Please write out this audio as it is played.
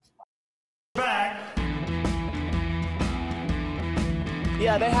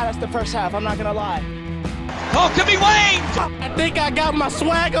Yeah, they had us the first half, I'm not going to lie. Oh, could be Wayne! I think I got my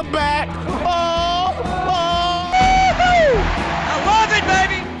swagger back. Oh! I love it,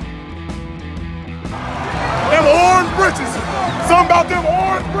 baby! Them orange britches. Something about them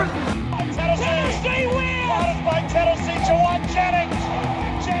orange britches. Tennessee wins! By Tennessee, Jawan Jennings.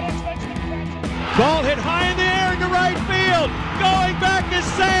 Jennings makes the catch. Ball hit high in the air into right field. Going back is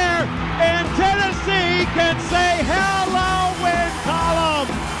Sayre. And Tennessee can say hello, win column.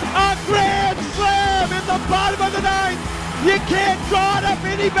 A grand slam in the bottom of the ninth. You can't draw it up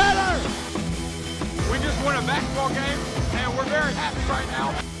any better. We just won a basketball game, and we're very happy right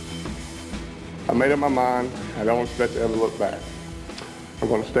now. I made up my mind. I don't expect to ever look back. I'm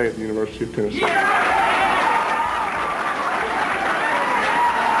going to stay at the University of Tennessee.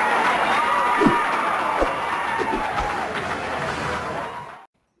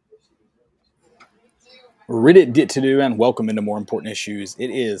 Reddit Dit to do and welcome into More Important Issues. It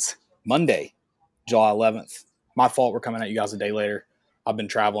is Monday, July 11th. My fault we're coming at you guys a day later. I've been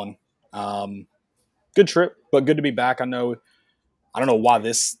traveling. Good trip, but good to be back. I don't know why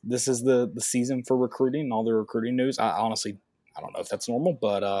this is the season for recruiting and all the recruiting news. I honestly don't know if that's normal,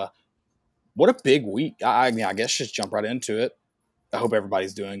 but what a big week. I guess just jump right into it. I hope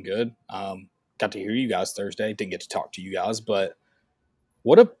everybody's doing good. Got to hear you guys Thursday. Didn't get to talk to you guys, but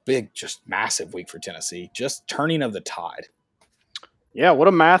what a big, just massive week for Tennessee. Just turning of the tide. Yeah, what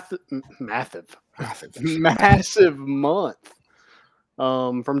a massive month.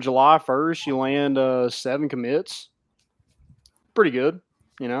 From July 1st, you land 7 commits. Pretty good,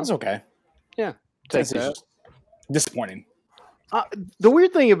 you know. That's okay. Yeah, take Tennessee's that. just disappointing. The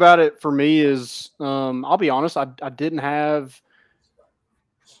weird thing about it for me is, I'll be honest, I didn't have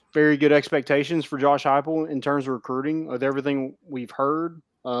very good expectations for Josh Heupel in terms of recruiting with everything we've heard.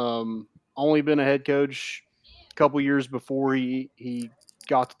 Only been a head coach a couple years before he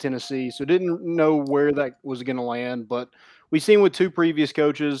got to Tennessee, so didn't know where that was going to land. But we've seen with 2 previous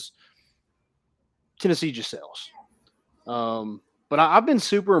coaches, Tennessee just sells. But I've been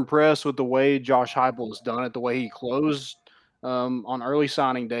super impressed with the way Josh Heupel has done it, the way he closed on early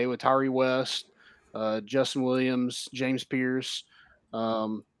signing day with Tyree West, Justin Williams, James Pierce,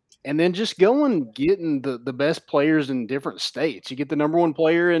 and then just getting the best players in different states. You get the number 1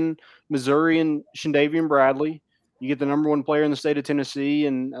 player in Missouri and Shandavian Bradley. You get the number 1 player in the state of Tennessee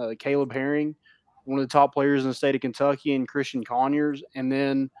and Caleb Herring, one of the top players in the state of Kentucky, and Christian Conyers, and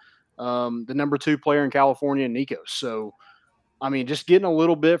then the number 2 player in California, Nikos. So, I mean, just getting a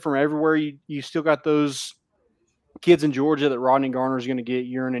little bit from everywhere. You still got those kids in Georgia that Rodney Garner is going to get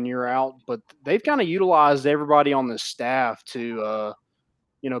year in and year out, but they've kind of utilized everybody on the staff to,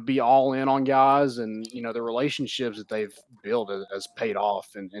 be all in on guys, and the relationships that they've built has paid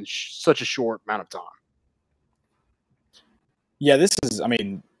off in such a short amount of time. Yeah, this,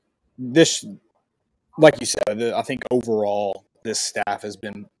 like you said, I think overall this staff has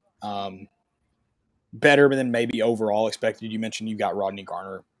been better than maybe overall expected. You mentioned you got Rodney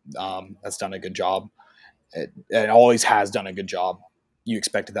Garner. That's done a good job. It always has done a good job. You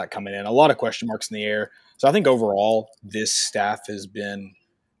expected that coming in. A lot of question marks in the air. So I think overall this staff has been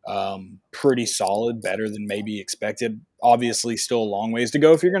pretty solid, better than maybe expected. Obviously, still a long ways to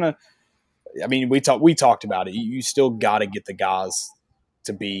go. If you're going to, we talked about it. You still got to get the guys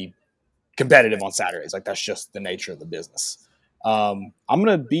to be competitive on Saturdays. Like, that's just the nature of the business. I'm going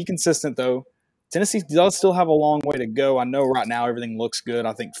to be consistent, though. Tennessee does still have a long way to go. I know right now everything looks good.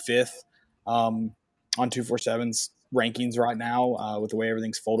 I think 5th on 247's rankings right now with the way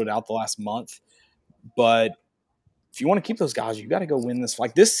everything's folded out the last month. But if you want to keep those guys, you got to go win this.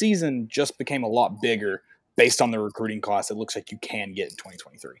 Like, this season just became a lot bigger based on the recruiting class it looks like you can get in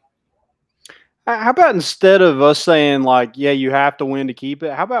 2023. How about instead of us saying, like, yeah, you have to win to keep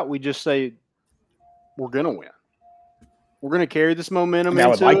it, how about we just say we're going to win? We're going to carry this momentum into I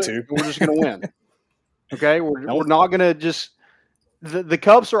would like it, to. and we're just going to win. Okay? We're not going to just – the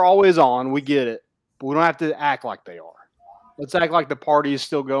cups are always on. We get it. But we don't have to act like they are. Let's act like the party is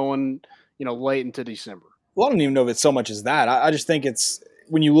still going, late into December. Well, I don't even know if it's so much as that. I just think it's –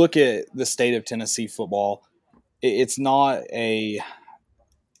 when you look at the state of Tennessee football, it's not a –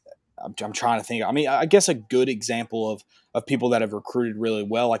 I'm trying to think. I mean, I guess a good example of people that have recruited really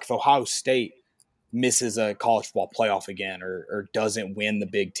well, like if Ohio State misses a college football playoff again or doesn't win the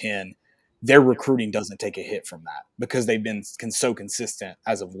Big Ten, their recruiting doesn't take a hit from that because they've been so consistent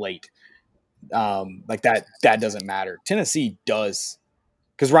as of late. Like that doesn't matter. Tennessee does,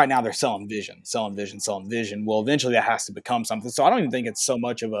 because right now they're selling vision. Well, eventually that has to become something. So I don't even think it's so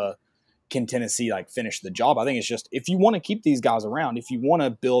much of a can Tennessee like finish the job. I think it's just if you want to keep these guys around, if you want to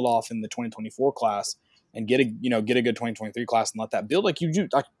build off in the 2024 class, and get a good 2023 class and let that build like you do.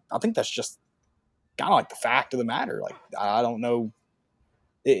 I think that's just kind of like the fact of the matter. Like, I don't know.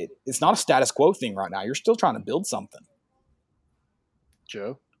 It's not a status quo thing right now. You're still trying to build something.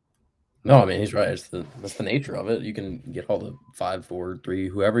 Joe? No, I mean, he's right. That's the nature of it. You can get all the 5, 4, 3,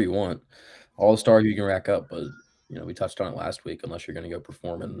 whoever you want, all the stars you can rack up. But, we touched on it last week. Unless you're going to go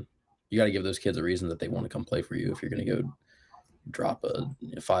perform, and you got to give those kids a reason that they want to come play for you. If you're going to go drop a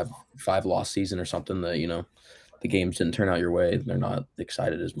five loss season or something that, the games didn't turn out your way, they're not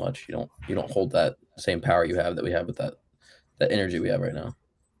excited as much. You don't hold that same power you have that we have with that energy we have right now.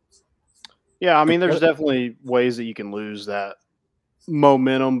 Yeah, I mean, there's definitely ways that you can lose that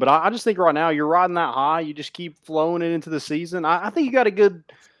momentum, but I just think right now you're riding that high. You just keep flowing it into the season. I think you got a good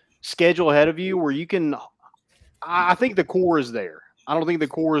schedule ahead of you where you can. I think the core is there. I don't think the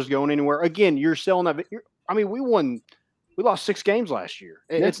core is going anywhere. Again, you're selling that. We lost 6 games last year.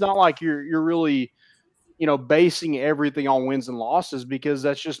 It's not like you're really, basing everything on wins and losses, because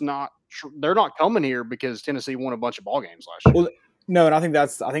that's just not. They're not coming here because Tennessee won a bunch of ball games last year. Well, no, and I think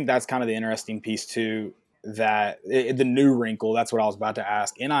that's kind of the interesting piece too. That the new wrinkle. That's what I was about to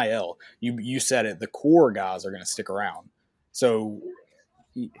ask. NIL. You said it. The core guys are going to stick around. So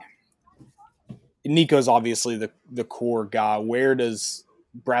Nico's obviously the core guy. Where does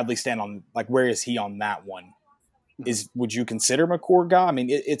Bradley stand on? Like, where is he on that one? Would you consider him a core guy? I mean,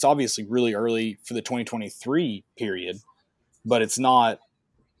 it's obviously really early for the 2023 period, but it's not.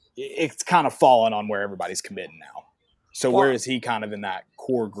 It's kind of fallen on where everybody's committing now. So where is he kind of in that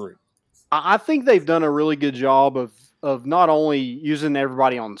core group? I think they've done a really good job of not only using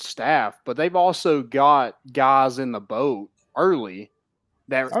everybody on staff, but they've also got guys in the boat early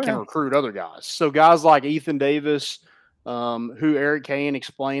that can recruit other guys. So guys like Ethan Davis, who Eric Kane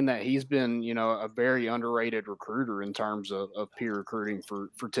explained that he's been, a very underrated recruiter in terms of peer recruiting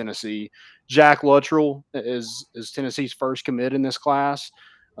for Tennessee. Jack Luttrell is Tennessee's first commit in this class.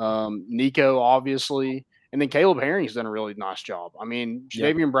 Nico, obviously. And then Caleb Herring's done a really nice job. I mean,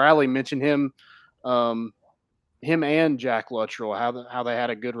 Jadavian Bradley mentioned him and Jack Luttrell, how they had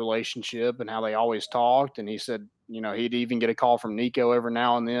a good relationship and how they always talked. And he said, he'd even get a call from Nico every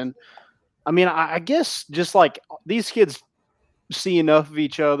now and then. I mean, I guess just like these kids see enough of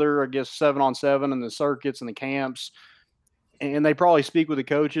each other, I guess 7-on-7 in the circuits and the camps, and they probably speak with the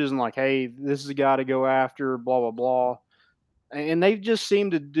coaches and like, hey, this is a guy to go after, blah, blah, blah. And they just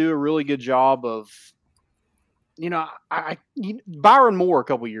seem to do a really good job of, Byron Moore a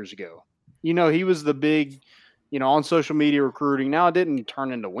couple years ago, he was the big, on social media recruiting. Now it didn't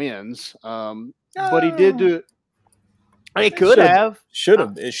turn into wins, but he did do it. It could have. Should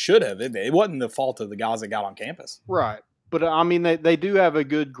have. It should have. It wasn't the fault of the guys that got on campus. Right. But I mean, they do have a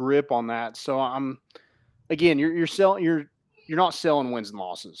good grip on that. So again, you're not selling wins and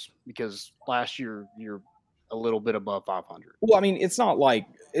losses, because last year you're a little bit above 500. Well, I mean, it's not like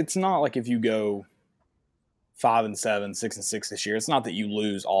if you go 5-7, 6-6 this year. It's not that you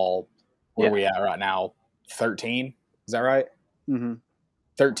lose all. Where are we at right now? 13. Is that right? Mm-hmm.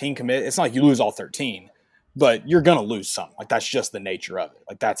 13 commit. It's not like you lose all 13, but you're gonna lose some. Like, that's just the nature of it.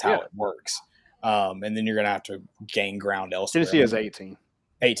 Like, that's how it works. And then you're gonna have to gain ground elsewhere. Tennessee has 18.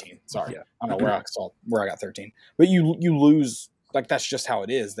 18. Sorry, I don't know where I got 13. But you lose. Like, that's just how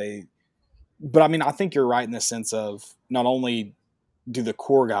it is. But I mean, I think you're right in the sense of not only do the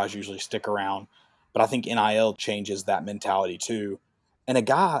core guys usually stick around, but I think NIL changes that mentality too. And a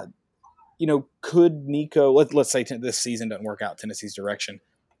guy, could Nico, let's say this season doesn't work out Tennessee's direction,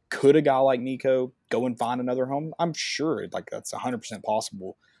 could a guy like Nico go and find another home? I'm sure that's 100%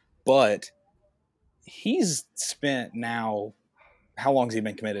 possible. But he's spent now, how long has he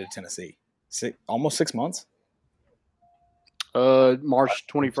been committed to Tennessee? Almost 6 months? March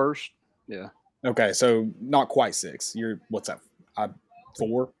 21st. Yeah. Okay, so not quite 6. You're, what's that?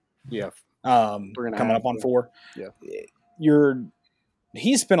 4? Yeah. Coming up on 4. Yeah.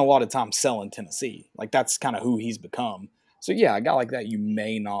 He's spent a lot of time selling Tennessee. Like, that's kind of who he's become. So yeah, a guy like that you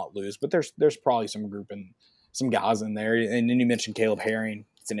may not lose, but there's probably some guys in there. And then you mentioned Caleb Herring.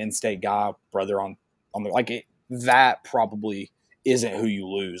 It's an in-state guy, brother on the that probably isn't who you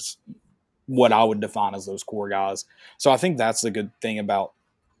lose. What I would define as those core guys. So I think that's the good thing about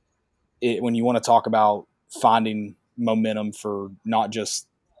it when you want to talk about finding momentum for not just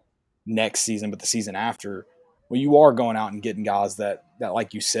next season, but the season after. Well, you are going out and getting guys that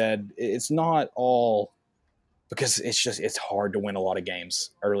like you said, it's not all because it's hard to win a lot of games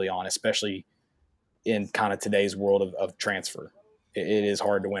early on, especially in kind of today's world of transfer. It is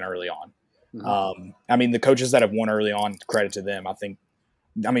hard to win early on. Mm-hmm. I mean, the coaches that have won early on, credit to them.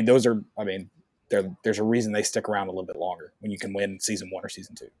 There's a reason they stick around a little bit longer when you can win season 1 or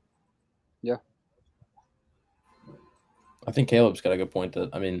season 2. Yeah. I think Caleb's got a good point that,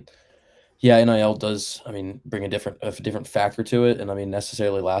 I mean, yeah, NIL does, I mean, bring a different factor to it. And I mean,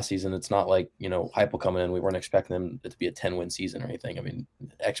 necessarily last season, it's not like, Heupel coming in, we weren't expecting them to be a 10-win season or anything. I mean,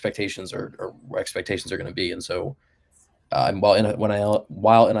 expectations are going to be. And so,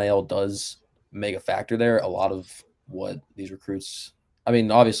 while NIL does make a factor there, a lot of what these recruits, I mean,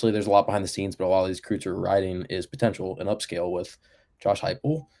 obviously there's a lot behind the scenes, but a lot of these recruits are riding is potential and upscale with Josh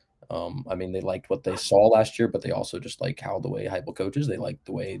Heupel. I mean, they liked what they saw last year, but they also just like how the way Heupel coaches. They like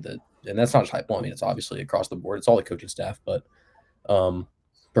the way that, and that's not just Heupel. I mean, it's obviously across the board. It's all the coaching staff, but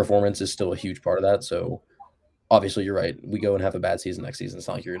performance is still a huge part of that. So obviously, you're right. We go and have a bad season next season. It's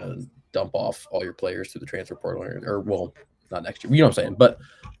not like you're going to dump off all your players through the transfer portal, or well, not next year. You know what I'm saying?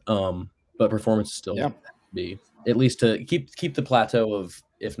 But performance is still be at least to keep the plateau of,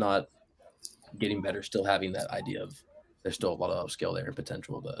 if not getting better, still having that idea of there's still a lot of upscale there and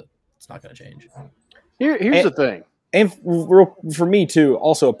potential that it's not going to change. Here's the thing. And for me, too,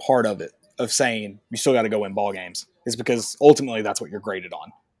 also a part of it, of saying you still got to go win ball games, is because ultimately that's what you're graded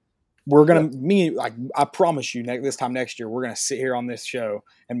on. We're going to, I promise you, this time next year, we're going to sit here on this show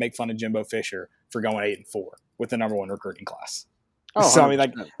and make fun of Jimbo Fisher for going 8-4 with the number 1 recruiting class. Oh, so, I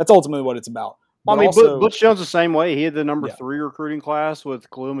mean, that's ultimately what it's about. Well, I mean, Butch Jones the same way. He had the number 3 recruiting class with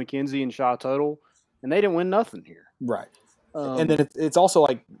Khalil McKenzie and Shaw Total, and they didn't win nothing here. Right. And then it's also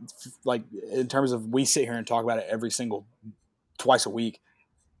like in terms of, we sit here and talk about it twice a week.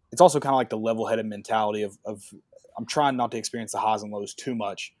 It's also kind of like the level-headed mentality of I'm trying not to experience the highs and lows too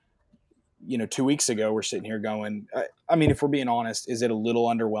much. 2 weeks ago, we're sitting here going, I mean, if we're being honest, is it a little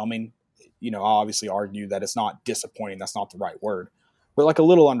underwhelming? I'll obviously argue that it's not disappointing. That's not the right word. But like a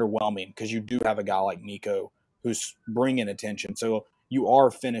little underwhelming, because you do have a guy like Nico who's bringing attention. So you are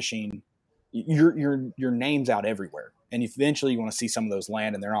finishing – your name's out everywhere. And eventually you want to see some of those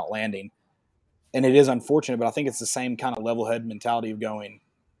land, and they're not landing. And it is unfortunate, but I think it's the same kind of level-head mentality of going,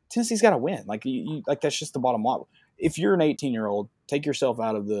 Tennessee's got to win. Like that's just the bottom line. If you're an 18-year-old, take yourself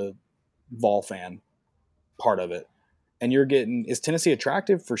out of the Vol fan part of it, and you're getting – is Tennessee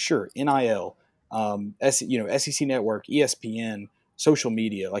attractive? For sure. NIL, SEC Network, ESPN, social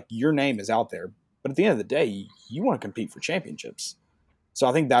media, like your name is out there. But at the end of the day, you want to compete for championships. So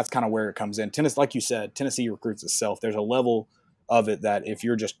I think that's kind of where it comes in. Tennessee, like you said, Tennessee recruits itself. There's a level of it that if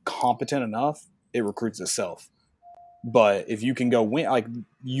you're just competent enough, it recruits itself. But if you can go win, like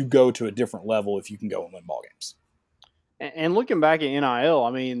you go to a different level if you can go and win ball games. And looking back at NIL,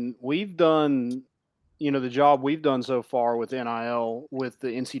 I mean, we've done, the job we've done so far with NIL with the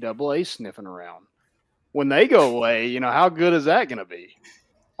NCAA sniffing around. When they go away, how good is that going to be?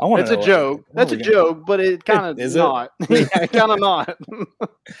 That's a joke. That's a joke, but it kind of is not. Yeah, kind of not.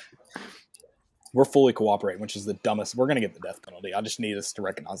 We're fully cooperating, which is the dumbest. We're going to get the death penalty. I just need us to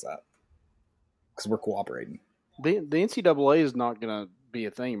recognize that because we're cooperating. The NCAA is not going to be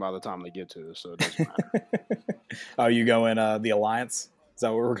a thing by the time they get to us, so it doesn't matter. Oh, you going the Alliance? Is that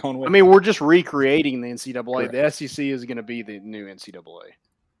what we're going with? I mean, we're just recreating the NCAA. Correct. The SEC is going to be the new NCAA.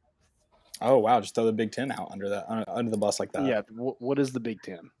 Oh, wow. Just throw the Big Ten out under the bus like that. Yeah. What is the Big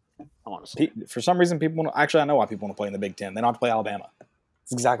Ten, honestly? For some reason, people want to – actually, I know why people want to play in the Big Ten. They don't have to play Alabama.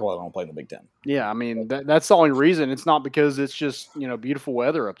 That's exactly why they want to play in the Big Ten. Yeah, I mean, that's the only reason. It's not because it's just, beautiful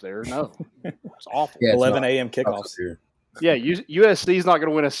weather up there. No. It's awful. Yeah, 11 a.m. kickoffs. Yeah, USC is not going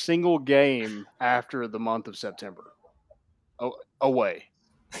to win a single game after the month of September. Away.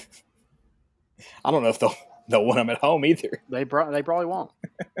 I don't know if they'll win them at home either. They probably won't.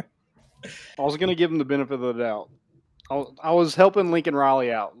 I was going to give him the benefit of the doubt. I was helping Lincoln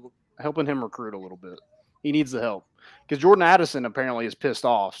Riley out, helping him recruit a little bit. He needs the help because Jordan Addison apparently is pissed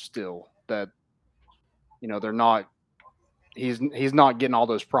off still that they're not. He's not getting all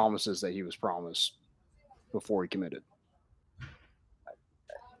those promises that he was promised before he committed.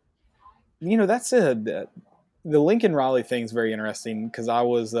 That's the Lincoln Riley thing's very interesting because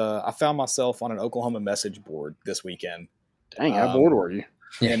I found myself on an Oklahoma message board this weekend. Dang, how bored were you?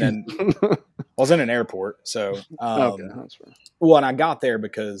 And then I was in an airport, so okay, that's right. Well, and I got there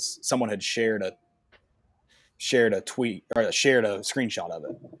because someone had shared a tweet or shared a screenshot of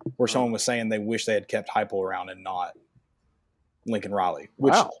it where someone was saying they wish they had kept Heupel around and not Lincoln Riley.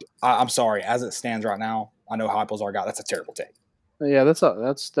 Which I'm sorry, as it stands right now, I know Heupel's our guy. That's a terrible take. Yeah, that's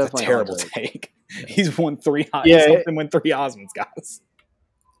definitely a terrible take. He's won 3 Heisman. Yeah, won 3 Heisman's, guys.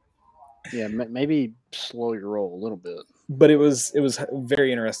 Yeah, maybe slow your roll a little bit. But it was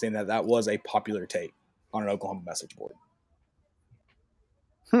very interesting that was a popular take on an Oklahoma message board.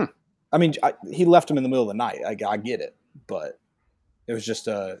 I mean, he left him in the middle of the night. I get it, but it was just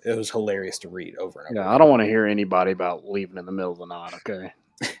it was hilarious to read over and over. Yeah, I don't want to hear anybody about leaving in the middle of the night. Okay.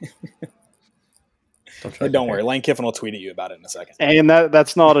 Don't worry. Lane Kiffin will tweet at you about it in a second. And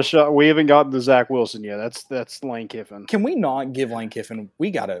that's not a shot. We haven't gotten to Zach Wilson yet. That's Lane Kiffin. Can we not give Lane Kiffin –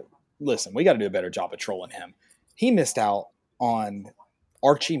 we got to do a better job of trolling him. He missed out on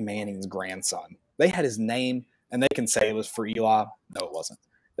Archie Manning's grandson. They had his name, and they can say it was for Eli. No, it wasn't.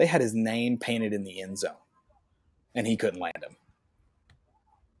 They had his name painted in the end zone, and he couldn't land him.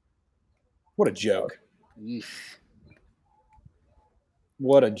 What a joke. Eesh.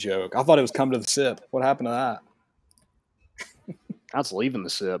 What a joke. I thought it was come to the sip. What happened to that? That's leaving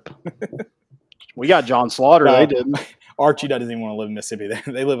the sip. We got John Slaughter. No, they didn't. Archie doesn't even want to live in Mississippi.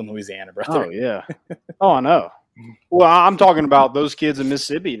 They live in Louisiana, brother. Oh, yeah. Oh, I know. Well, I'm talking about those kids in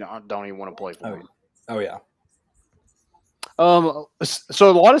Mississippi don't even want to play for them. Oh, yeah. So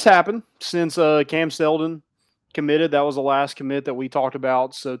a lot has happened since Cam Seldon committed. That was the last commit that we talked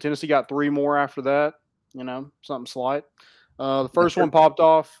about. So Tennessee got 3 more after that. Something slight. The first one popped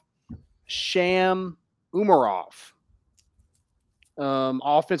off. Sham Umarov,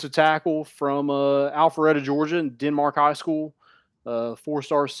 offensive tackle from Alpharetta, Georgia, in Denmark High School.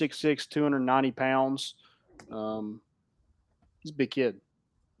 4-star, 6'6", 290 pounds. He's a big kid.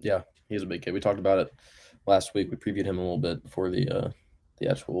 Yeah, he's a big kid. We talked about it last week. We previewed him a little bit before the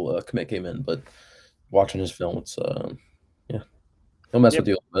actual commit came in. But watching his film, it's he'll mess with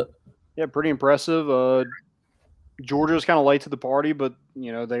you a little bit. Yeah, pretty impressive. Georgia's kind of late to the party, but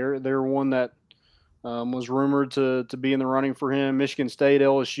they're one that was rumored to be in the running for him. Michigan State,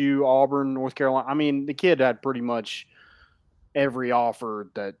 LSU, Auburn, North Carolina. I mean, the kid had pretty much every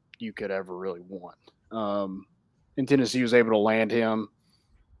offer that you could ever really want. And Tennessee was able to land him.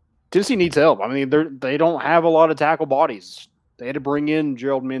 Tennessee needs help. I mean, they don't have a lot of tackle bodies. They had to bring in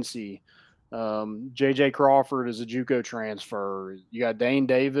Gerald Mincey. J.J. Crawford is a JUCO transfer. You got Dane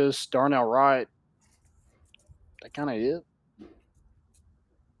Davis, Darnell Wright. That kind of it.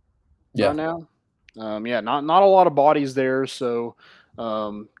 Yeah. Now. Not a lot of bodies there. So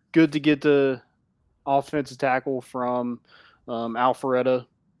good to get the offensive tackle from Alpharetta.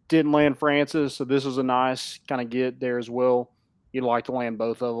 Didn't land Francis, so this was a nice kind of get there as well. You'd like to land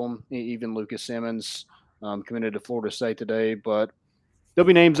both of them, even Lucas Simmons committed to Florida State today. But there'll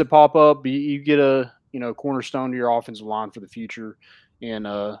be names that pop up. You get a cornerstone to your offensive line for the future in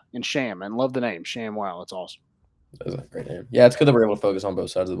Sham. And love the name, Sham. Wow, that's awesome. That's a great name. Yeah, it's good that we're able to focus on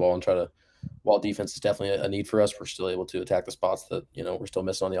both sides of the ball and try to – while defense is definitely a need for us, we're still able to attack the spots that, we're still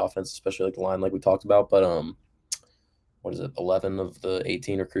missing on the offense, especially like the line like we talked about. But 11 of the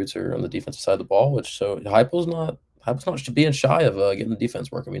 18 recruits are on the defensive side of the ball, which so Heupel's not being shy of getting the defense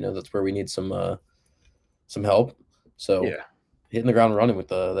working. We know that's where we need some help. So hitting the ground running with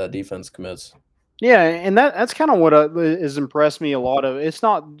that defense commits. Yeah, and that's kind of what has impressed me a lot of. It's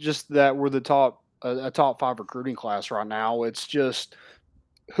not just that we're a top 5 recruiting class right now. It's just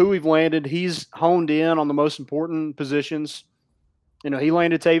who we've landed. He's honed in on the most important positions. He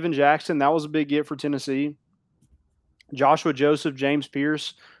landed Taven Jackson. That was a big get for Tennessee. Joshua Joseph, James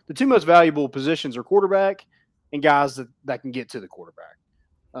Pierce. The 2 most valuable positions are quarterback and guys that can get to the quarterback.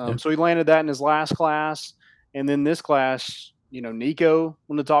 So he landed that in his last class. And then this class, Nico,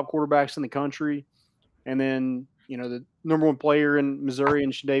 one of the top quarterbacks in the country. And then, the number 1 player in Missouri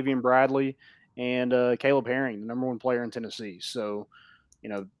and Shadavian Bradley. And Caleb Herring, the number 1 player in Tennessee. So,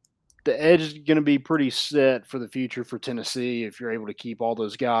 the edge is going to be pretty set for the future for Tennessee if you're able to keep all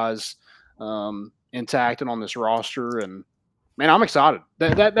those guys intact and on this roster. And, man, I'm excited.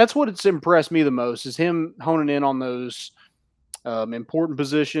 That's what it's impressed me the most is him honing in on those important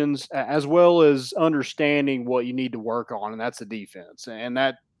positions as well as understanding what you need to work on, and that's the defense. And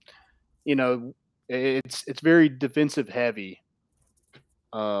that, it's very defensive heavy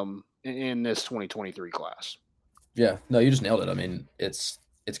in this 2023 class. Yeah, no, you just nailed it. I mean, it's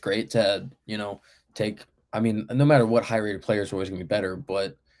great to, take – I mean, no matter what high-rated players are always going to be better,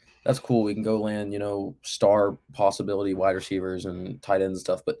 but that's cool. We can go land, star possibility wide receivers and tight ends and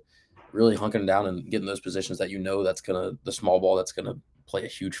stuff, but really hunking down and getting those positions that that's going to – the small ball that's going to play a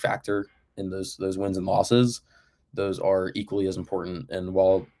huge factor in those wins and losses, those are equally as important. And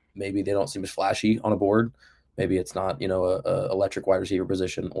while maybe they don't seem as flashy on a board, maybe it's not, a electric wide receiver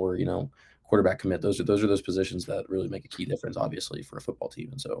position or, quarterback commit. Those are those positions that really make a key difference, obviously, for a football team.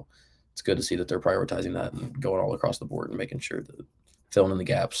 And so it's good to see that they're prioritizing that and going all across the board and making sure that filling in the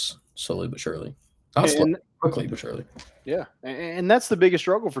gaps slowly but surely. Not slowly, quickly but surely. Yeah, and that's the biggest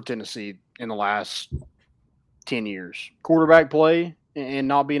struggle for Tennessee in the last 10 years. Quarterback play and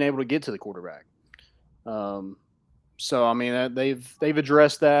not being able to get to the quarterback. So, I mean, they've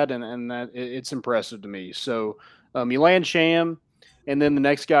addressed that, and that it's impressive to me. So, you land Sham, and then the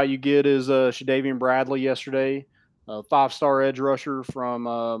next guy you get is Shadavian Bradley yesterday, a 5-star edge rusher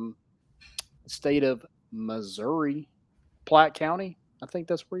from state of Missouri, Platte County. I think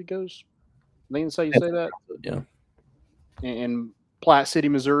that's where he goes. I think that's how you say that. Yeah. In Platte City,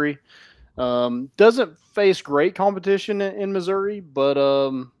 Missouri. Doesn't face great competition in Missouri, but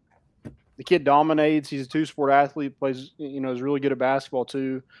the kid dominates. He's a two-sport athlete, plays, is really good at basketball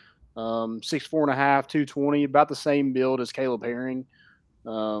too. 6'4.5", 220, about the same build as Caleb Herring.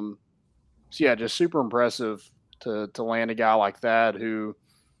 So yeah, just super impressive to land a guy like that who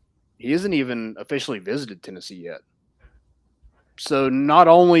he isn't even officially visited Tennessee yet. So not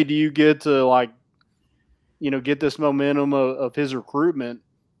only do you get to get this momentum of his recruitment,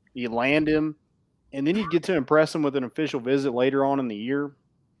 you land him, and then you get to impress him with an official visit later on in the year.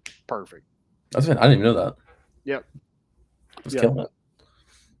 Perfect. I didn't even know that. Yep. It's killing it.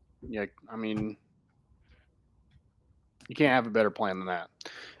 Yeah, I mean, you can't have a better plan than that.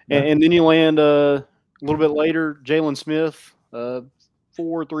 And then you land a little bit later, Jalen Smith,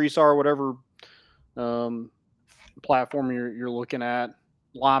 3-star, whatever platform you're looking at,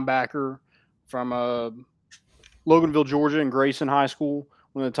 linebacker from Loganville, Georgia, and Grayson High School,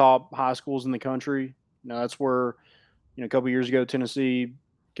 one of the top high schools in the country. That's where a couple years ago Tennessee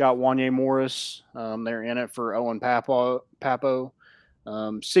got Wanye Morris. They're in it for Owen Papo.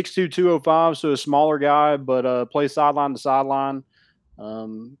 6'2", 205, so a smaller guy, but plays sideline to sideline.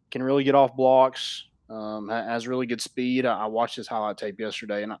 Can really get off blocks. Has really good speed. I watched his highlight tape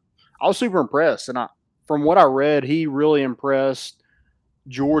yesterday, and I was super impressed. And from what I read, he really impressed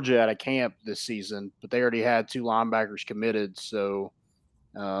Georgia at a camp this season, but they already had 2 linebackers committed, so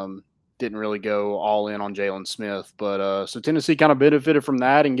didn't really go all in on Jalen Smith. But so Tennessee kind of benefited from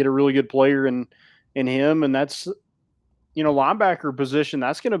that and get a really good player in him, and that's linebacker position.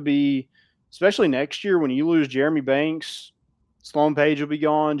 That's going to be, especially next year when you lose Jeremy Banks, Sloan Page will be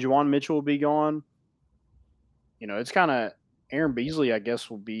gone, Juwan Mitchell will be gone. It's kind of Aaron Beasley, I guess,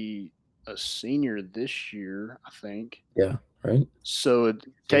 will be a senior this year, I think. Yeah, right. So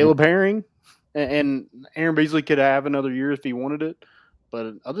Caleb Herring and Aaron Beasley could have another year if he wanted it.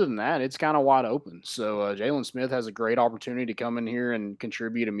 But other than that, it's kind of wide open. So Jalen Smith has a great opportunity to come in here and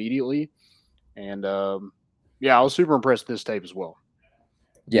contribute immediately. And, I was super impressed with this tape as well.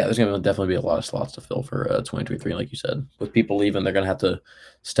 Yeah, there's going to definitely be a lot of slots to fill for 2023, like you said. With people leaving, they're going to have to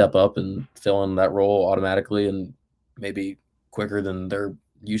step up and fill in that role automatically and maybe quicker than they're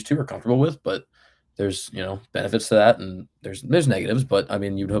used to or comfortable with. But there's, benefits to that, and there's negatives. But, I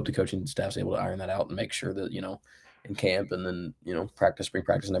mean, you'd hope the coaching staff's able to iron that out and make sure that, in camp and then, spring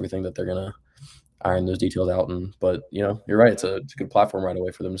practice and everything, that they're going to iron those details out. But, you're right. It's a good platform right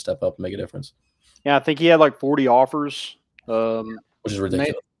away for them to step up and make a difference. Yeah, I think he had like 40 offers. Which is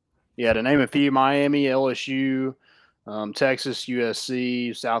ridiculous. To name a few: Miami, LSU, Texas,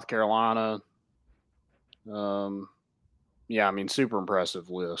 USC, South Carolina. Super impressive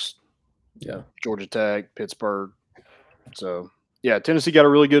list. Yeah. Georgia Tech, Pittsburgh. So, Tennessee got a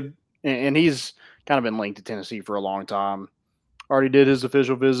really good – and he's kind of been linked to Tennessee for a long time. Already did his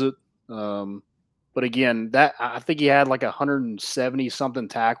official visit. But, again, I think he had like 170-something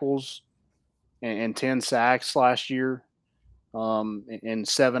tackles and 10 sacks last year in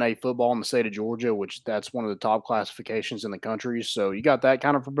 7A football in the state of Georgia, which that's one of the top classifications in the country. So you got that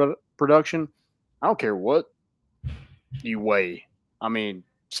kind of production. I don't care what you weigh. I mean,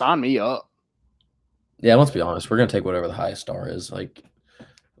 sign me up. Yeah, let's be honest. We're going to take whatever the highest star is. We're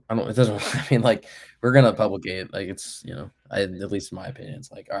going to publicate, it's, at least in my opinion,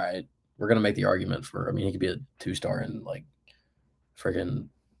 it's like, all right, we're going to make the argument for, he could be a 2-star and friggin'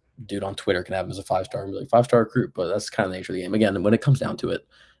 dude on Twitter can have him as a 5-star and be like 5-star recruit, but that's kind of the nature of the game. Again, when it comes down to it,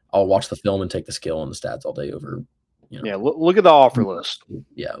 I'll watch the film and take the skill and the stats all day over. Yeah, look at the offer list.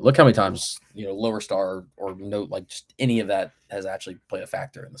 Yeah, look how many times lower star or no, just any of that has actually played a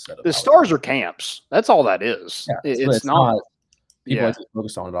factor in the setup. The stars are camps. That's all that is. Yeah, it's not. People like to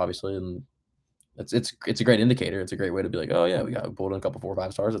focus on it, obviously, and it's a great indicator. It's a great way to be like, oh yeah, we pulled in a couple 4 or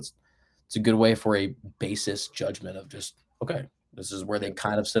 5 stars. It's a good way for a basis judgment of just okay. This is where they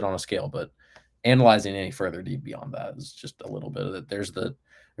kind of sit on a scale, but analyzing any further deep beyond that is just a little bit of it. There's the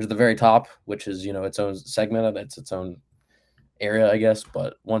very top, which is, its own segment of it's its own area, I guess.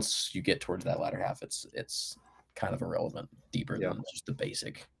 But once you get towards that latter half, it's kind of irrelevant, deeper than just the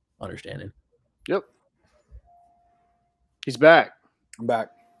basic understanding. Yep. He's back. I'm back.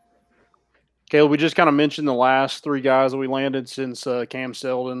 Caleb, we just kind of mentioned the last 3 guys that we landed since Cam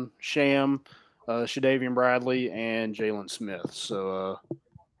Seldon, Sham, Shadavian Bradley, and Jalen Smith. So,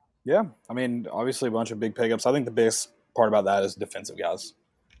 obviously a bunch of big pickups. I think the biggest part about that is defensive guys.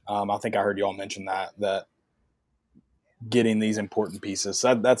 I think I heard you all mention that getting these important pieces.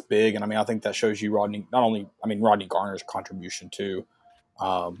 That's big, and I think that shows you Rodney Garner's contribution too.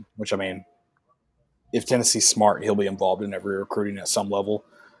 Which if Tennessee's smart, he'll be involved in every recruiting at some level.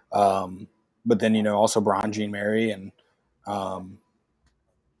 But then, also Brian Jean Mary and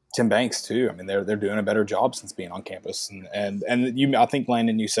Tim Banks too. I mean, they're doing a better job since being on campus. And I think,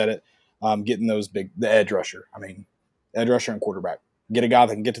 Landon, you said it, getting the edge rusher. I mean, edge rusher and quarterback. Get a guy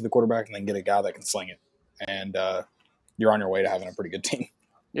that can get to the quarterback and then get a guy that can sling it. And you're on your way to having a pretty good team.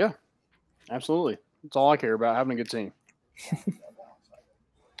 Yeah, absolutely. That's all I care about, having a good team.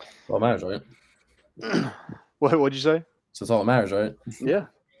 Well, it matters, right? What'd you say? So that's all that matters, right? Yeah.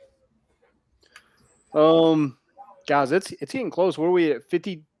 Guys, it's getting close. What are we at?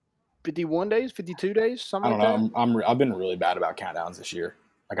 50, 51 days, 52 days, something I don't know. I've been really bad about countdowns this year.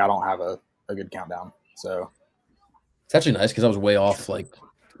 Like, I don't have a good countdown. So it's actually nice because I was way off. Like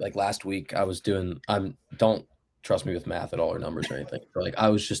last week, I was doing. Don't trust me with math at all or numbers or anything. But like I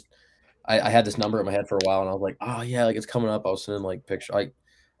was just, I had this number in my head for a while, and I was like, oh yeah, like it's coming up. I was sending like pictures.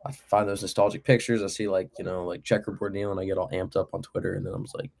 I find those nostalgic pictures. I see like checkerboard Neil, and I get all amped up on Twitter, and then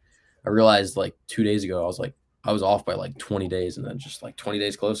I realized like 2 days ago, I was off by like 20 days, and then just like 20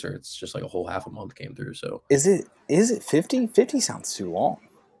 days closer, it's just like a whole half a month came through. So is it 50? 50 sounds too long.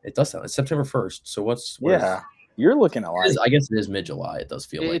 It does sound. It's September 1st. So you're looking at like. I guess it is mid-July. It does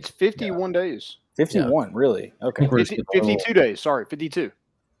feel like it's 51 days. 51, really? Okay. 52 days. Sorry, 52.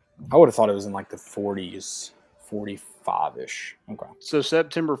 I would have thought it was in like the 40s, 45-ish. Okay. So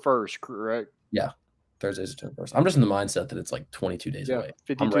September 1st, correct? Yeah. Thursday, September 1st. I'm just in the mindset that it's like 22 days away.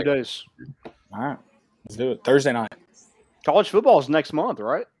 52 days. All right. Let's do it. Thursday night. College football is next month,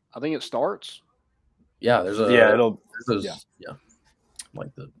 right? I think it starts. Yeah, there's you'll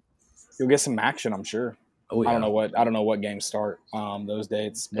get some action, I'm sure. Oh, yeah. I don't know what games start those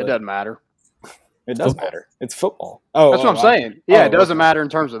dates. It doesn't matter. It does matter. It's football. Oh, that's what I'm saying. Yeah, it doesn't matter in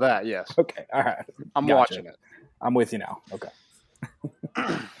terms of that. Yes. Okay. All right. I'm watching it. I'm with you now. Okay.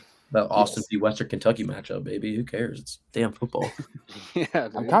 That Austin v. Western Kentucky matchup, baby. Who cares? It's damn football. Yeah,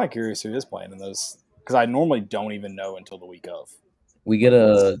 dude. I'm kind of curious who is playing in those because I normally don't even know until the week of. We get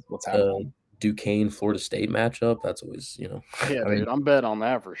what's happening. Duquesne Florida State matchup. That's always, Yeah, dude, I'm bet on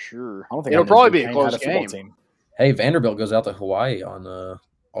that for sure. I don't think it'll probably be a close game. Team. Hey, Vanderbilt goes out to Hawaii on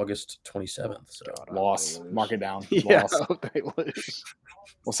August 27th. So loss. Mark it down. Yeah, loss. I hope they lose.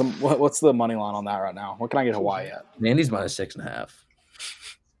 What's the money line on that right now? What can I get Hawaii at? Vandy's -6.5.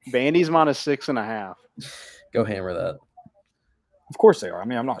 Vandy's -6.5. Go hammer that. Of course they are. I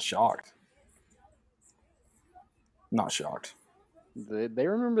mean, I'm not shocked. Not shocked. They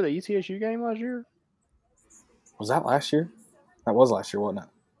remember the ETSU game last year? Was that last year? That was last year, wasn't it?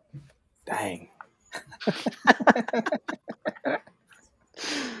 Dang.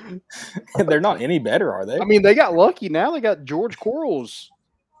 They're not any better, are they? I mean, they got lucky. Now they got George Quarles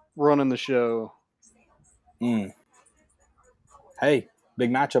running the show. Hey,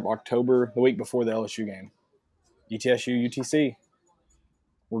 big matchup October, the week before the LSU game. ETSU, UTC.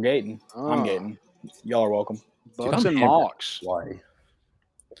 We're gating. I'm gating. Y'all are welcome. Bucks and Mocs. Why?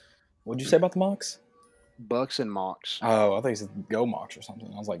 What'd you say about the Mocs? Bucks and Mocs. Oh, I thought you said Go Mocs or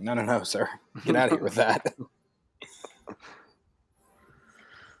something. I was like, no, sir. Get out of here with that.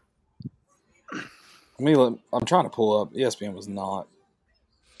 I'm trying to pull up. ESPN was not.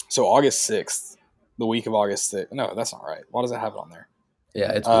 So August 6th, the week of August 6th. No, that's not right. Why does it have it on there?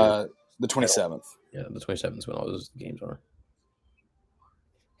 Yeah, it's the 27th. Yeah, the 27th is when all those games are.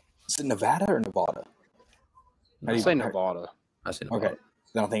 Is it Nevada or Nevada? I say Nevada. I say Nevada. Okay,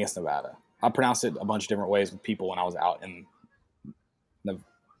 then I think it's Nevada. I pronounced it a bunch of different ways with people when I was out in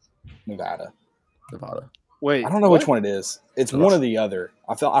Nevada. Wait, I don't know which one it is. It's one or the other.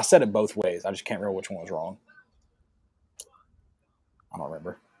 I said it both ways. I just can't remember which one was wrong. I don't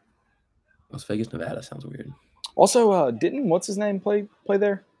remember. Las Vegas, Nevada sounds weird. Also, didn't what's his name play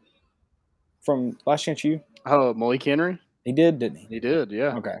there from Last Chance U? Oh, Malik Henry. He did, didn't he? He did,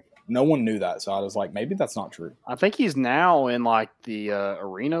 yeah. Okay. No one knew that, so I was like, maybe that's not true. I think he's now in like the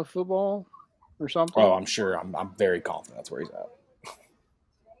arena football or something. Oh, I'm sure. I'm very confident that's where he's at.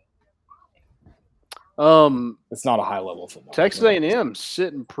 It's not a high level football. Texas A&M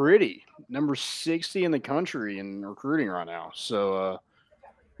sitting pretty, number 60 in the country in recruiting right now. So,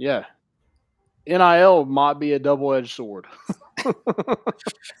 yeah, NIL might be a double-edged sword.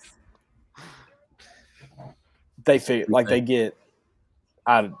 They get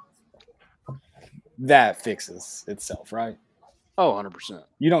out. That fixes itself, right? Oh, 100%.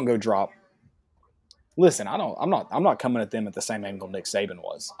 You don't go drop. Listen, I'm not coming at them at the same angle Nick Saban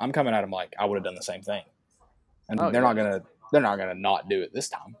was. I'm coming at them like I would have done the same thing. And they're not gonna not do it this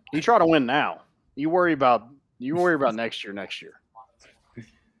time. You try to win now. You worry about next year.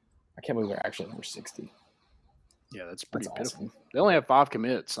 I can't believe they're actually number 60. Yeah, that's pretty pitiful. Awesome. They only have 5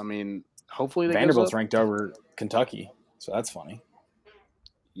 commits. I mean, Hopefully, they Vanderbilt's ranked over Kentucky, so that's funny.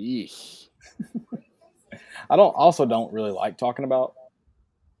 Yeesh. I don't really like talking about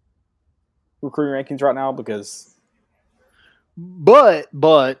recruiting rankings right now because. But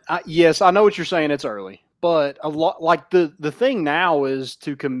yes, I know what you're saying. It's early, but a lot like the thing now is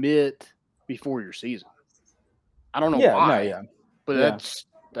to commit before your season. I don't know why. But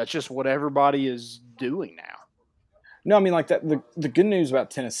that's just what everybody is doing now. No, I mean like that. The good news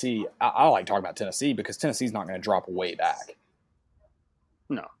about Tennessee, I like talking about Tennessee because Tennessee's not going to drop way back.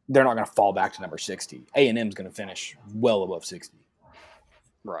 No, they're not going to fall back to number 60. A&M's going to finish well above 60.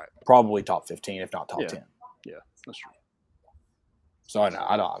 Right. Probably top 15, if not top 10. Yeah, that's true. So I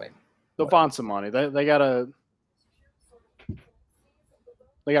mean, they'll find some money. They gotta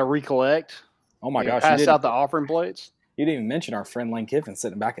recollect. Oh my gosh! Pass out the offering plates. You didn't even mention our friend Lane Kiffin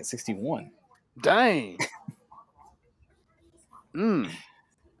sitting back at 61. Dang. Come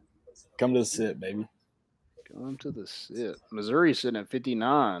to the sit, baby. Come to the sit. Missouri's sitting at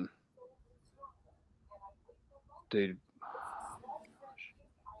 59. Dude.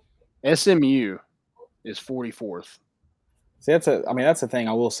 SMU is 44th. See, that's the thing.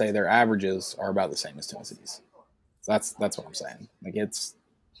 I will say their averages are about the same as Tennessee's. So that's what I'm saying. Like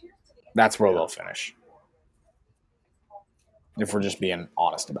that's where they'll finish. If we're just being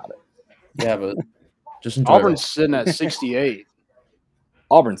honest about it. Yeah, but just Auburn's sitting at 68.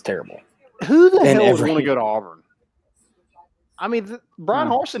 Auburn's terrible. Who the hell would want to go to Auburn? I mean, Brian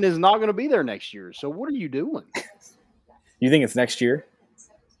Harsin is not going to be there next year. So what are you doing? You think it's next year?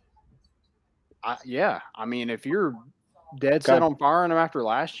 Yeah. I mean, if you're dead set on firing him after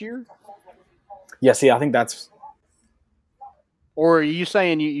last year? Yeah, see, I think that's... Or are you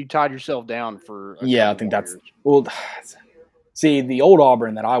saying you tied yourself down for... I think that's... Well, see, the old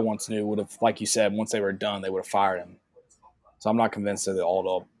Auburn that I once knew would have, like you said, once they were done, they would have fired him. So I'm not convinced of the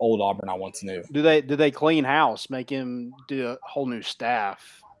old Auburn I once knew. Do they clean house, make him do a whole new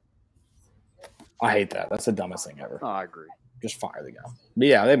staff? I hate that. That's the dumbest thing ever. Oh, I agree. Just fire the guy. But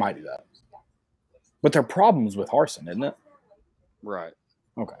yeah, they might do that. But their problem's with Harsin, isn't it? Right.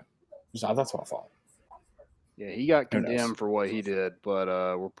 Okay. So that's what I thought. Yeah, he got condemned for what he did, but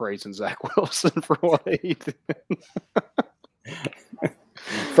we're praising Zach Wilson for what he did.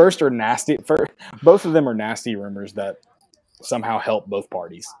 Both of them are nasty rumors that somehow help both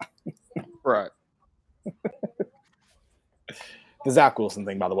parties. Right. The Zach Wilson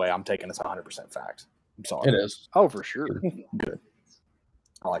thing, by the way, I'm taking as 100% fact. I'm sorry. It is. Oh, for sure. Good.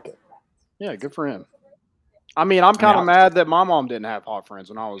 I like it. Yeah, good for him. I mean, I'm kind of mad that my mom didn't have hot friends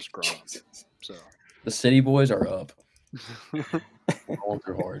when I was growing up. So the city boys are up. Going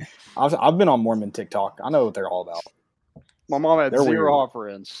through hard. I've been on Mormon TikTok. I know what they're all about. My mom had zero hot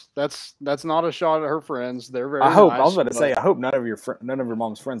friends. That's not a shot at her friends. They're very. I hope. Nice, I was about to say. I hope none of your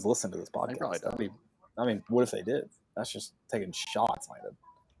mom's friends listen to this podcast. They probably don't. I mean, what if they did? That's just taking shots, like that.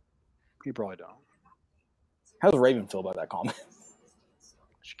 You probably don't. How does Raven feel about that comment?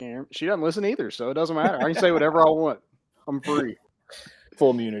 She doesn't listen either, so it doesn't matter. I can say whatever I want. I'm free.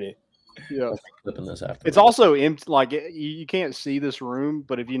 Full immunity. Yeah. Clipping this after. It's also empty. Like you can't see this room,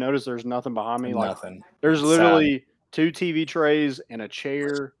 but if you notice, there's nothing behind me. Nothing. There's literally 2 TV trays and a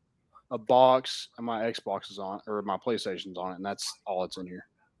chair, a box, and my Xbox is on, or my PlayStation's on it, and that's all that's in here.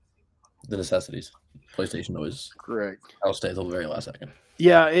 The necessities. PlayStation always correct. I'll stay till the very last second.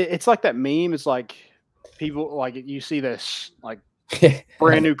 Yeah, it's like that meme. It's like people like you see this like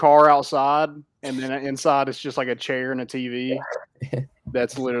brand new car outside, and then inside it's just like a chair and a TV.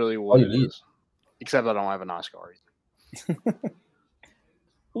 That's literally what it is. Except I don't have a nice car either.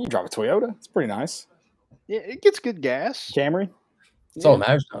 You drive a Toyota. It's pretty nice. Yeah, it gets good gas. Camry. It's all that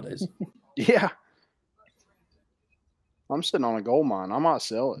matters nowadays. Yeah. I'm sitting on a gold mine. I might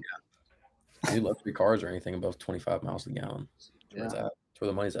sell it. Yeah. Dude, luxury cars or anything above 25 miles a gallon. That's Yeah. That's where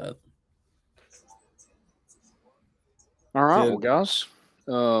the money's at. All right, well, guys.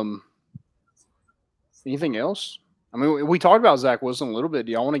 Anything else? I mean, we talked about Zach Wilson a little bit.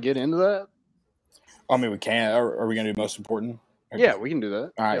 Do y'all want to get into that? I mean, we can. Are we going to do most important? Yeah, we can do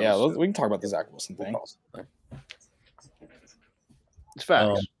that. All right, we can talk about the Zach Wilson thing. It's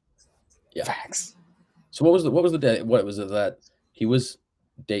facts. Yeah, facts. So what was the day? What was it that he was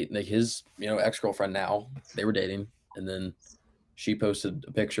dating? Like his ex-girlfriend now. They were dating, and then she posted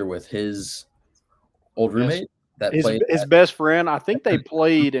a picture with his old roommate his best friend. I think they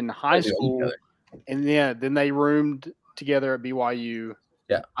played in high school, and then they roomed together at BYU.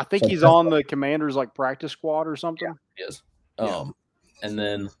 Yeah, I think he's on the Commanders like practice squad or something. Yeah, he is. And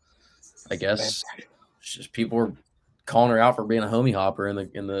then I guess just people were calling her out for being a homie hopper in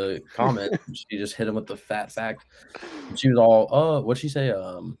the comment. She just hit him with the fat fact. And she was all, what'd she say?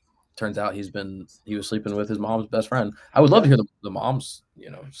 turns out he was sleeping with his mom's best friend. I would love to hear the mom's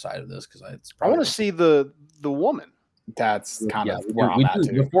side of this because I want to see the woman. That's kind of where I'm at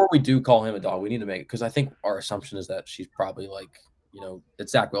too. Before we do call him a dog, we need to make it because I think our assumption is that she's probably like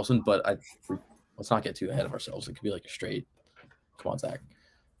it's Zach Wilson, but let's not get too ahead of ourselves. It could be like a straight, come on, Zach.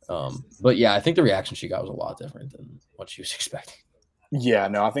 But yeah, I think the reaction she got was a lot different than what she was expecting. Yeah,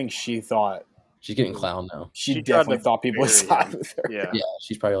 no, I think she thought she's getting clowned now. She definitely thought people would side with her. Yeah,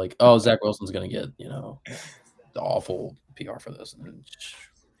 she's probably like, oh, Zach Wilson's gonna get the awful PR for this, and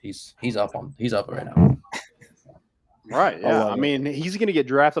he's up right now. Right. Yeah. I mean, he's going to get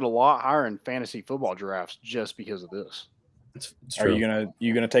drafted a lot higher in fantasy football drafts just because of this. It's Are you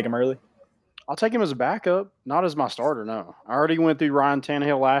gonna take him early? I'll take him as a backup, not as my starter. No, I already went through Ryan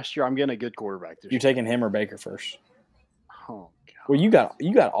Tannehill last year. I'm getting a good quarterback this year. You taking him or Baker first? Oh God. Well, you got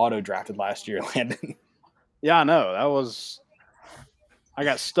auto drafted last year, Landon. Yeah, I know. I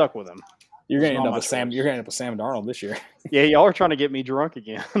got stuck with him. You're gonna end up with Sam. You're gonna end up with Sam Darnold this year. Yeah, y'all are trying to get me drunk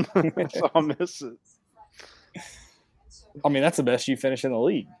again, so I'll miss it. I mean, that's the best you finished in the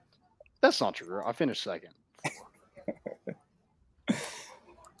league. That's not true. I finished second.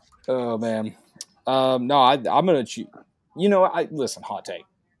 Oh man, no, I'm gonna choose. Listen, hot take.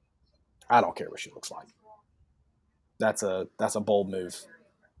 I don't care what she looks like. That's a bold move.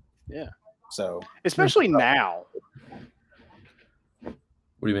 Yeah. So especially now. What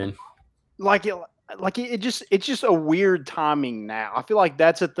do you mean? It's just a weird timing now. I feel like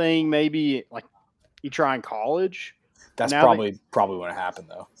that's a thing. Maybe like you try in college. That's probably what happened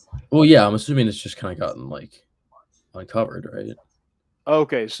though. Well, yeah, I'm assuming it's just kind of gotten like uncovered, right?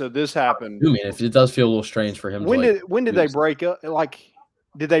 Okay, so this happened. I mean, if it does feel a little strange for him. When did they break up? Like,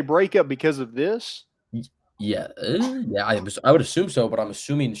 did they break up because of this? Yeah, I would assume so, but I'm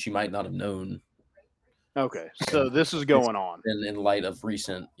assuming she might not have known. Okay, so this is going on in light of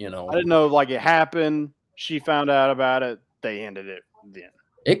recent, I didn't know like it happened. She found out about it. They ended it then.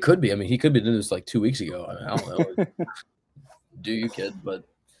 It could be. I mean, he could be doing this like 2 weeks ago. I mean, I don't know. Do you, kid? But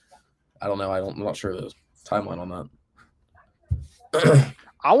I don't know. I'm not sure the timeline on that.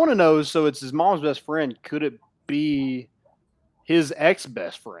 I want to know. So it's his mom's best friend. Could it be his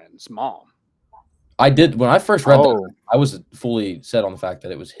ex-best friend's mom? I did when I first read that. I was fully set on the fact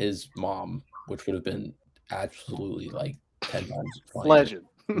that it was his mom, which would have been absolutely like 10 times funnier. Legend.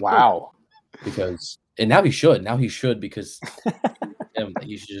 Wow. And now he should because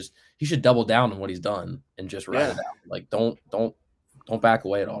he should double down on what he's done and just write it out. Like don't back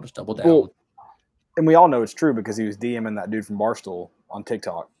away at all. Just double down. Well, and we all know it's true because he was DMing that dude from Barstool on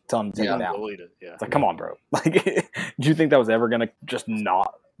TikTok, telling him to take it down. Yeah. It's like, come on, bro. Like, did you think that was ever gonna just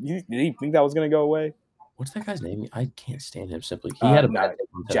not? Did he think that was gonna go away? What's that guy's name? I can't stand him. Simply, he had a bad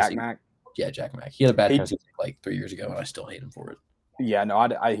Jack Mack. Yeah, Jack Mack. He had a bad Tennessee like 3 years ago, and I still hate him for it. Yeah, no,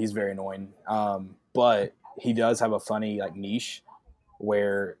 he's very annoying. But he does have a funny like niche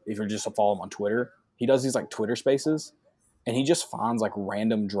where if you're just to follow him on Twitter, he does these like Twitter spaces, and he just finds like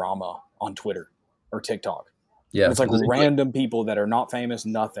random drama on Twitter or TikTok. Yeah, and it's like random people that are not famous,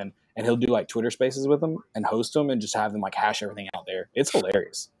 nothing, and he'll do like Twitter spaces with them and host them and just have them like hash everything out there. It's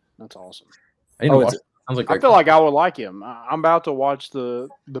hilarious. That's awesome. I feel like I would like him. I'm about to watch the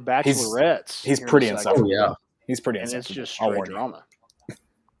Bachelorettes. He's pretty insufferable. Yeah, he's pretty and insufferable. It's just straight drama.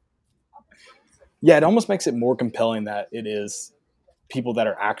 Yeah, it almost makes it more compelling that it is people that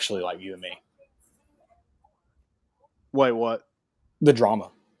are actually like you and me. Wait, what? The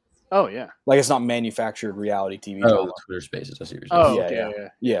drama. Oh yeah, like it's not manufactured reality TV drama. The Twitter Spaces. I see what you're saying.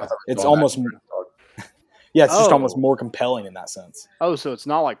 Yeah. It's almost. Yeah, it's just almost more compelling in that sense. Oh, so it's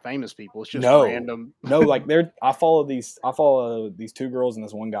not like famous people. It's just random. No, like I follow these two girls and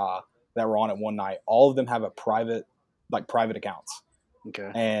this one guy that were on it one night. All of them have a private accounts. Okay.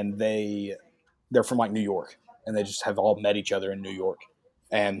 And they're from like New York, and they just have all met each other in New York.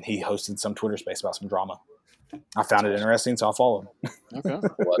 And he hosted some Twitter space about some drama. I found it interesting, so I followed him. Okay.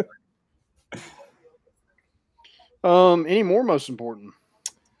 Any more most important?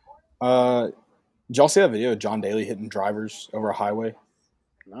 Did y'all see that video of John Daly hitting drivers over a highway?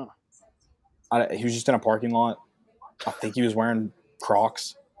 No. He was just in a parking lot. I think he was wearing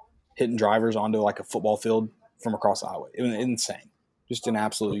Crocs, hitting drivers onto like a football field from across the highway. It was insane. Just an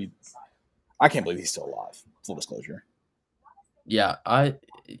absolutely – I can't believe he's still alive, full disclosure. Yeah,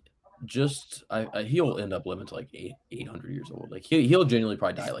 he'll end up living to like 800 years old. Like he'll genuinely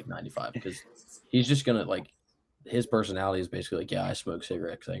probably die like 95 because he's just going to like – his personality is basically like, yeah, I smoke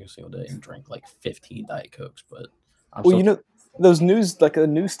cigarettes every single day and drink like 15 Diet Cokes. But those news, like a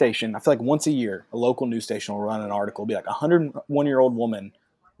news station, I feel like once a year, a local news station will run an article, be like 101-year-old woman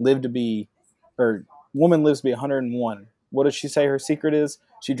lives to be 101, what does she say her secret is?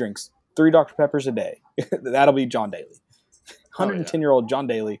 She drinks 3 Dr. Peppers a day. That'll be John Daly. 110-year-old John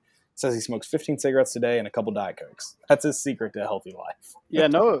Daly says he smokes 15 cigarettes a day and a couple Diet Cokes. That's his secret to a healthy life. Yeah,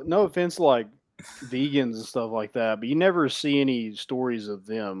 no offense, like vegans and stuff like that, but you never see any stories of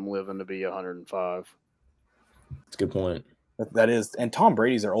them living to be 105. That's a good point. That is, and Tom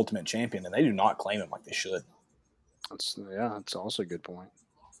Brady's their ultimate champion, and they do not claim him like they should. That's also a good point.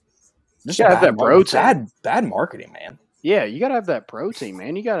 Just gotta have that protein. Bad marketing, man. Yeah, you gotta have that protein,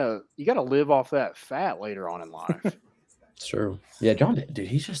 man. You gotta live off that fat later on in life. It's true. Yeah, John, dude,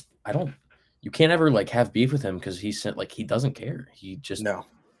 he's just you can't ever like have beef with him because he doesn't care. He just no.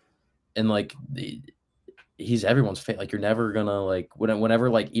 And like he's everyone's fan. Like you're never gonna like whenever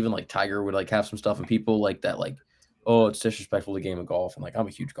like even like Tiger would like have some stuff and people like that like, oh, it's disrespectful to the game of golf, and like I'm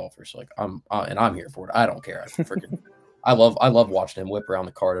a huge golfer, so like I'm here for it. I don't care. I love watching him whip around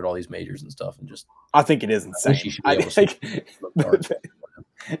the cart at all these majors and stuff, and just I think it is insane.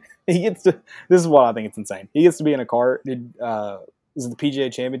 He gets to. This is what I think it's insane. He gets to be in a cart. This is the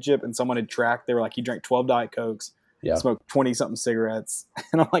PGA Championship, and someone had tracked. They were like, he drank 12 Diet Cokes, smoked 20-something cigarettes,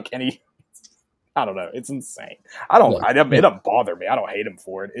 and I'm like, I don't know. It's insane. It doesn't bother me. I don't hate him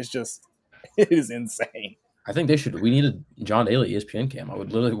for it. It's just, it is insane. I think we needed John Daly ESPN cam. I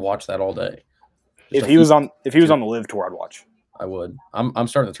would literally watch that all day. If he was on the Live Tour, I'd watch. I would. I'm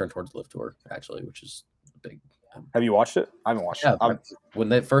starting to turn towards the Live Tour actually, which is big. Have you watched it? I haven't watched it. When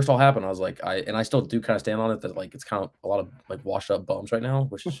that first all happened, I was like, I still do kind of stand on it that like it's kind of a lot of like washed up bums right now,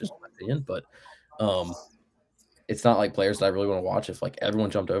 which is just my opinion. But it's not like players that I really want to watch. If like everyone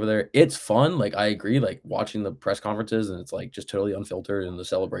jumped over there, it's fun. Like I agree, like watching the press conferences and it's like just totally unfiltered and the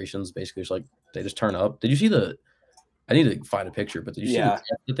celebrations basically just like they just turn up. Did you see I need to find a picture, but did you see the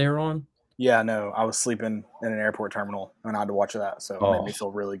jet that they were on? Yeah, no, I was sleeping in an airport terminal and I had to watch that, so it made me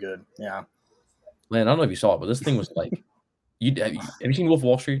feel really good. Yeah. Man, I don't know if you saw it, but this thing was like, have you seen Wolf of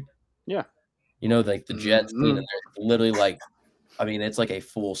Wall Street? Yeah. You know, like the jets, and they're literally like, I mean, it's like a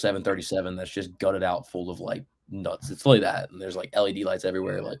full 737 that's just gutted out full of like nuts. It's literally that, and there's like LED lights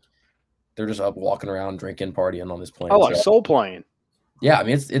everywhere. Like they're just up walking around, drinking, partying on this plane. Oh, like Soul Plane. Yeah, I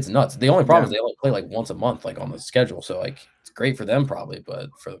mean it's nuts. The only problem is they only play like once a month, like on the schedule. So like it's great for them probably, but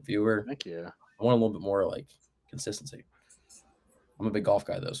for the viewer, heck yeah, I want a little bit more like consistency. I'm a big golf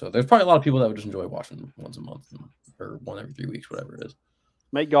guy though, so there's probably a lot of people that would just enjoy watching once a month or one every 3 weeks, whatever it is.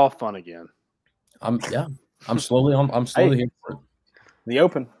 Make golf fun again. I'm slowly here for it. The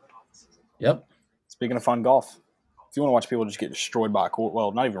Open. Yep. Speaking of fun golf, if you want to watch people just get destroyed by a course,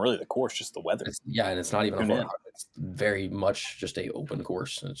 well, not even really the course, just the weather. And it's not even it's very much just a open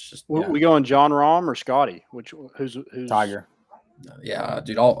course. It's just we going John Rahm or Scotty? Who's Tiger? Yeah,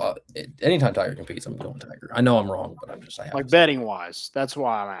 dude. Anytime Tiger competes, I'm going Tiger. I know I'm wrong, but I'm just like betting wise. That's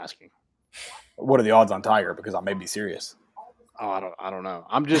why I'm asking. What are the odds on Tiger? Because I may be serious. Oh, I don't know.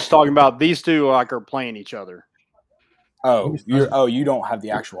 I'm just talking about these two like are playing each other. Oh, you don't have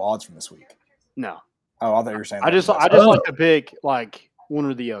the actual odds from this week. No. Oh, I thought you were saying. I just like to pick like one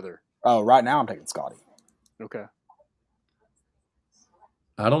or the other. Oh, right now I'm taking Scotty. Okay.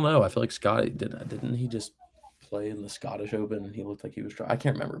 I don't know. I feel like Scotty didn't he just play in the Scottish Open and he looked like he was trying. I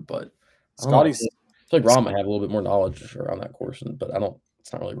can't remember, but Scotty's. I feel like Rahm might have a little bit more knowledge around that course, but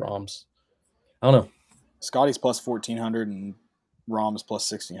it's not really Rahm's. I don't know. Scotty's plus 1,400 and Rahm's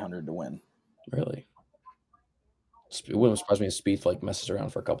plus 1,600 to win. Really? It wouldn't surprise me if Spieth like messes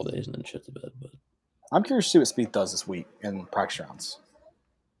around for a couple of days and then shits the bed. But I'm curious to see what Spieth does this week in practice rounds.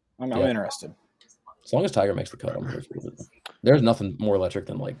 I'm interested. As long as Tiger makes the cut, I'm here for it. There's nothing more electric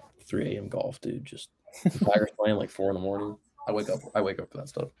than like 3 a.m. golf, dude. Just Tiger's playing like 4 a.m. I wake up for that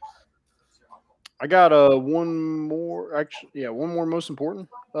stuff. I got one more most important.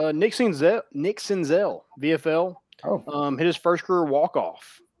 Nick Senzel, VFL. Oh. Hit his first career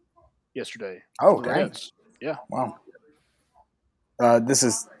walk-off yesterday. Oh, dang. Yeah. Wow. This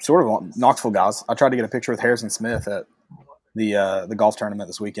is sort of Knoxville guys. I tried to get a picture with Harrison Smith at the golf tournament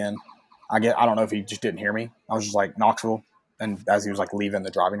this weekend. I don't know if he just didn't hear me. I was just like Knoxville, and as he was like leaving the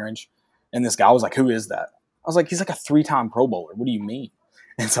driving range, and this guy was like, "Who is that?" I was like, "He's like a 3-time Pro Bowler. What do you mean?"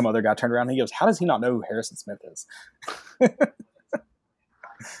 And some other guy turned around and he goes, "How does he not know who Harrison Smith is?"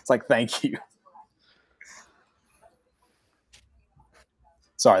 It's like, thank you.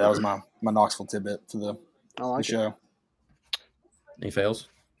 Sorry, that was my Knoxville tidbit for the show. Any fails?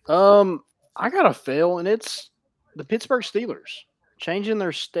 I got a fail, and it's the Pittsburgh Steelers changing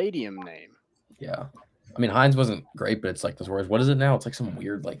their stadium name. Yeah. I mean, Heinz wasn't great, but it's like those words. What is it now? It's like some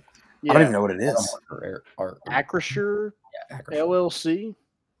weird, like. I don't even know what it is. Acrisure LLC.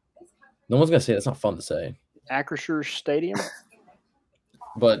 No one's going to say it. It's not fun to say. Acrisure Stadium.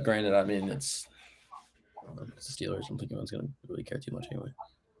 But granted, I mean, it's. don't know. It's the Steelers. I'm thinking one's going to really care too much anyway.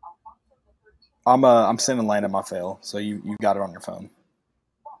 I'm sending Landon my fail, so you've got it on your phone.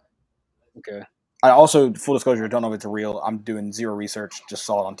 Okay. I also, full disclosure, don't know if it's real. I'm doing zero research, just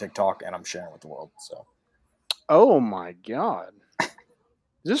saw it on TikTok, and I'm sharing it with the world. So, Oh my God, is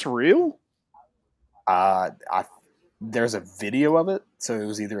this real? there's a video of it, so it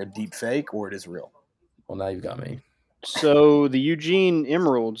was either a deep fake or it is real. Well, now you've got me. So the Eugene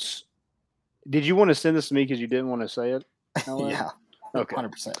Emeralds. Did you want to send this to me because you didn't want to say it? Yeah, Okay.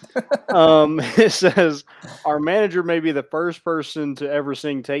 100%. It says our manager may be the first person to ever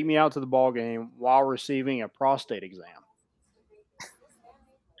sing "Take Me Out to the Ball Game" while receiving a prostate exam.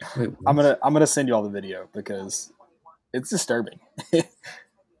 Wait, I'm gonna send you all the video because it's disturbing.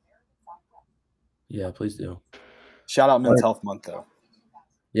 Yeah, please do. Shout out Men's Health Month though.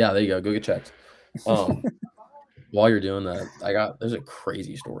 Yeah, there you go. Go get checked. While you're doing that, there's a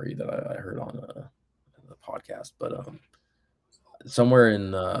crazy story that I heard on the podcast, but somewhere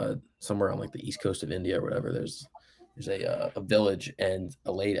on like the east coast of India or whatever, there's a village, and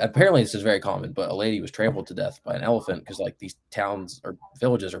a lady, apparently this is very common, but a lady was trampled to death by an elephant because like these towns or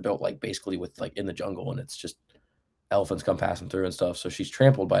villages are built like basically with like in the jungle, and it's just elephants come passing through and stuff. So she's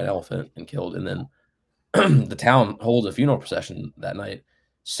trampled by an elephant and killed, and then the town holds a funeral procession that night.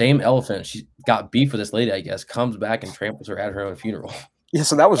 Same elephant, she got beef with this lady, I guess, comes back and tramples her at her own funeral. Yeah,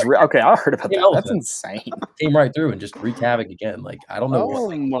 so that was real. Okay, I heard about that. Elephant. That's insane. Came right through and just wreaked havoc again. Like, I don't know Oh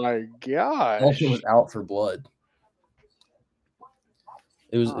what. my gosh. Elephant was out for blood.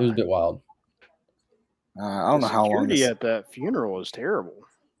 It was a bit wild. I don't know how long Security this, at that funeral is terrible.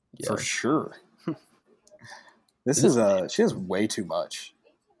 Yeah. for sure. This she has way too much.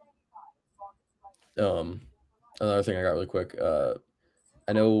 Another thing I got really quick.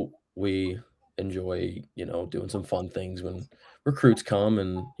 I know we enjoy, doing some fun things when recruits come,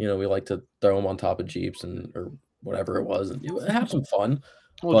 and we like to throw them on top of Jeeps or whatever it was, and have some fun.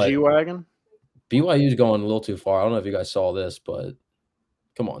 Little But- G-Wagon. BYU's going a little too far. I don't know if you guys saw this, but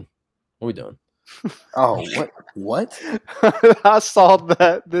come on, what are we doing? Oh, what? I saw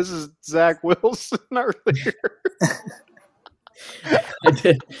that. This is Zach Wilson earlier. I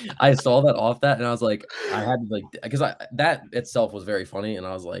did. I saw that off that, and I was like, I had to because that itself was very funny, and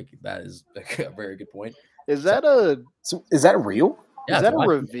I was like, that is a very good point. Is that So is that real? Yeah, is that a so I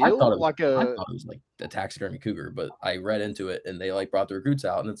reveal? thought it was, Like I thought it was like a taxidermy cougar, but I read into it, and they brought the recruits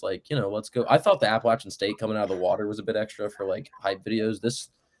out, and it's like, let's go. I thought the Appalachian State coming out of the water was a bit extra for like hype videos.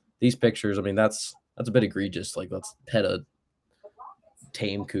 These pictures, I mean, that's a bit egregious. Like, let's pet a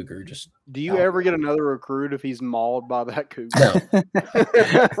tame cougar. Just Do you ever get another recruit if he's mauled by that cougar?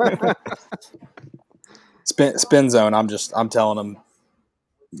 no. Spin zone. I'm telling them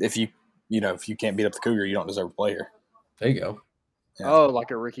if you can't beat up the cougar, you don't deserve to play here. There you go. Yeah. Oh,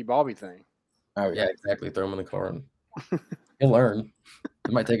 like a Ricky Bobby thing. Oh Yeah, exactly. Throw them in the car, and you'll learn.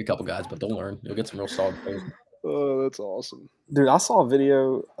 It might take a couple guys, but they'll learn. You'll get some real solid things. Oh, that's awesome. Dude, I saw a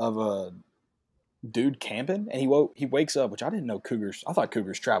video of a dude camping, and he wakes up, which I didn't know cougars. I thought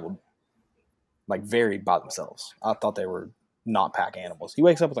cougars traveled like very by themselves. I thought they were not pack animals. He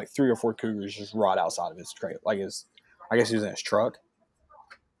wakes up with like 3 or 4 cougars just right outside of his trailer, I guess he was in his truck.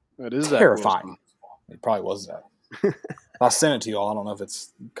 That is Terrifying. It probably was that. I sent it to you all. I don't know if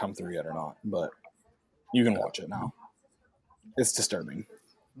it's come through yet or not, but you can watch it now. It's disturbing.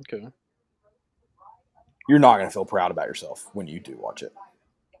 Okay. You're not going to feel proud about yourself when you do watch it.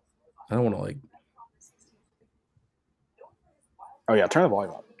 I don't want to Oh, yeah. Turn the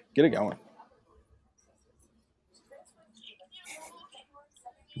volume up. Get it going.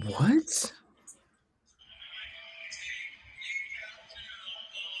 What?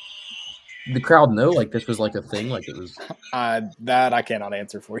 The crowd know this was like a thing, like it was. That I cannot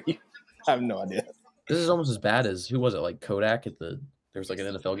answer for you. I have no idea. This is almost as bad as who was it? Like Kodak there was like an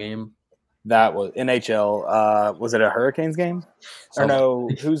NFL game. That was NHL. Was it a Hurricanes game? Or no?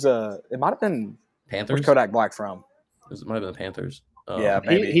 It might have been Panthers. Where's Kodak Black from? It might have been the Panthers. Yeah,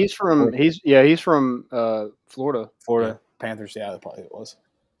 maybe. He's from Florida. Florida Panthers. Yeah, that probably it was.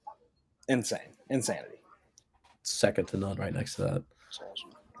 Insanity. Second to none, right next to that. That's awesome.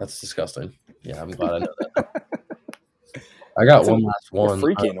 That's disgusting. Yeah, I'm glad I know that. I got one last one.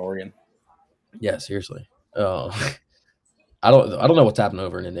 Freaky in Oregon. Yeah, seriously. I don't know what's happening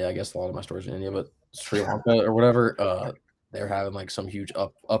over in India. I guess a lot of my stories in India, but Sri Lanka or whatever, they're having like some huge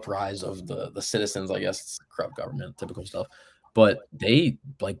uprise of the citizens. I guess it's corrupt government, typical stuff. But they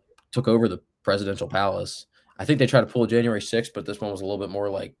took over the presidential palace. I think they tried to pull a January 6th, but this one was a little bit more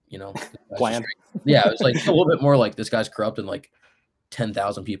Planned. Yeah, it was a little bit more like this guy's corrupt and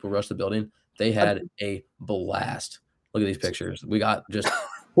 10,000 people rushed the building. They had a blast. Look at these pictures. We got just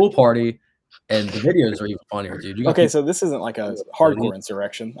pool party. And the videos are even funnier, dude. You got Okay, people- so this isn't like a hardcore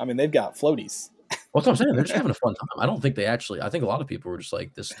insurrection. I mean, they've got floaties. That's what I'm saying. They're just having a fun time. I don't think they actually. I think a lot of people were just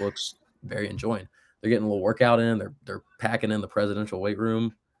like, "This looks very enjoying." They're getting a little workout in. They're packing in the presidential weight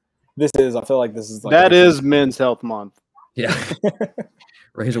room. I feel like this is like That is Men's Health Month. Yeah,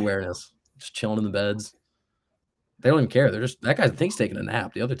 raise awareness. Just chilling in the beds. They don't even care. They're just that guy thinks taking a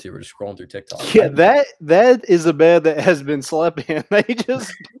nap. The other two are just scrolling through TikTok. Yeah, that is a bed that has been slept in. They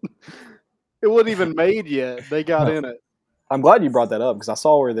just it wasn't even made yet. They got in it. I'm glad you brought that up because I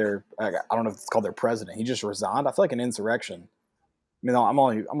saw where I don't know if it's called their president. He just resigned. I feel like an insurrection. I mean, I'm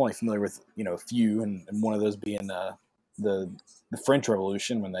only familiar with a few, and one of those being the French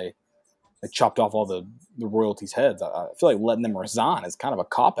Revolution when they chopped off all the royalties' heads. I feel like letting them resign is kind of a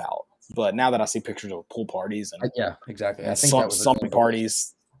cop out. But now that I see pictures of pool parties and Yeah, exactly. I and think that was some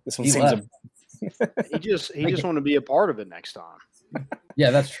parties, this one He seems left. He just want to be a part of it next time.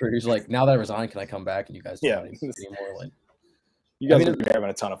 Yeah, that's true. He's like, now that I resigned, can I come back? And you guys don't Yeah. want to anymore. Like, you guys I mean, are having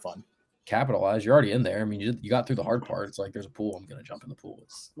a ton of fun. capitalize. You're already in there. I mean, you got through the hard part. It's like there's a pool. I'm gonna jump in the pool.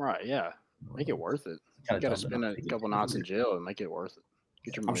 It's Right, yeah. Make it worth it. kinda You got to dumb spend enough. a couple nights in jail and make it worth it.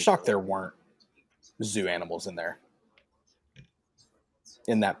 Get your I'm money shocked worth there weren't zoo animals in there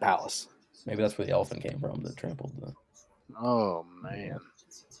in that palace. Maybe that's where the elephant came from that trampled the. it. Oh man.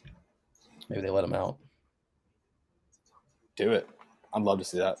 Maybe they let him out. Do it. I'd love to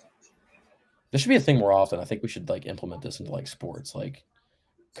see that. This should be a thing more often. I think we should like implement this into like sports. Like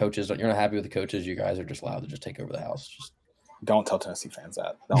coaches, you're not happy with the coaches. You guys are just allowed to just take over the house. Just Don't tell Tennessee fans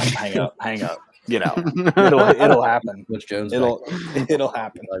that. Don't hang up. Hang up. You know, it'll happen. Coach Jones. It'll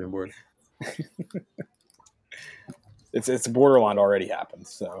happen. Diving board. It's borderline already happened.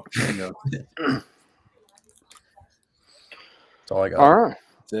 So That's all I got. All right.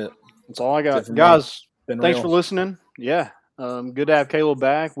 that's it. That's all I That's got. it for me. Guys, Been thanks real. for listening. Yeah. Good to have Caleb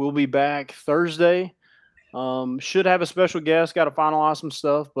back. We'll be back Thursday. Should have a special guest. Got to finalize some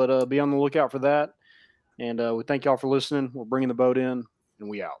stuff, but be on the lookout for that. And we thank y'all for listening. We're bringing the boat in, and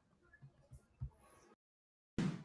we out.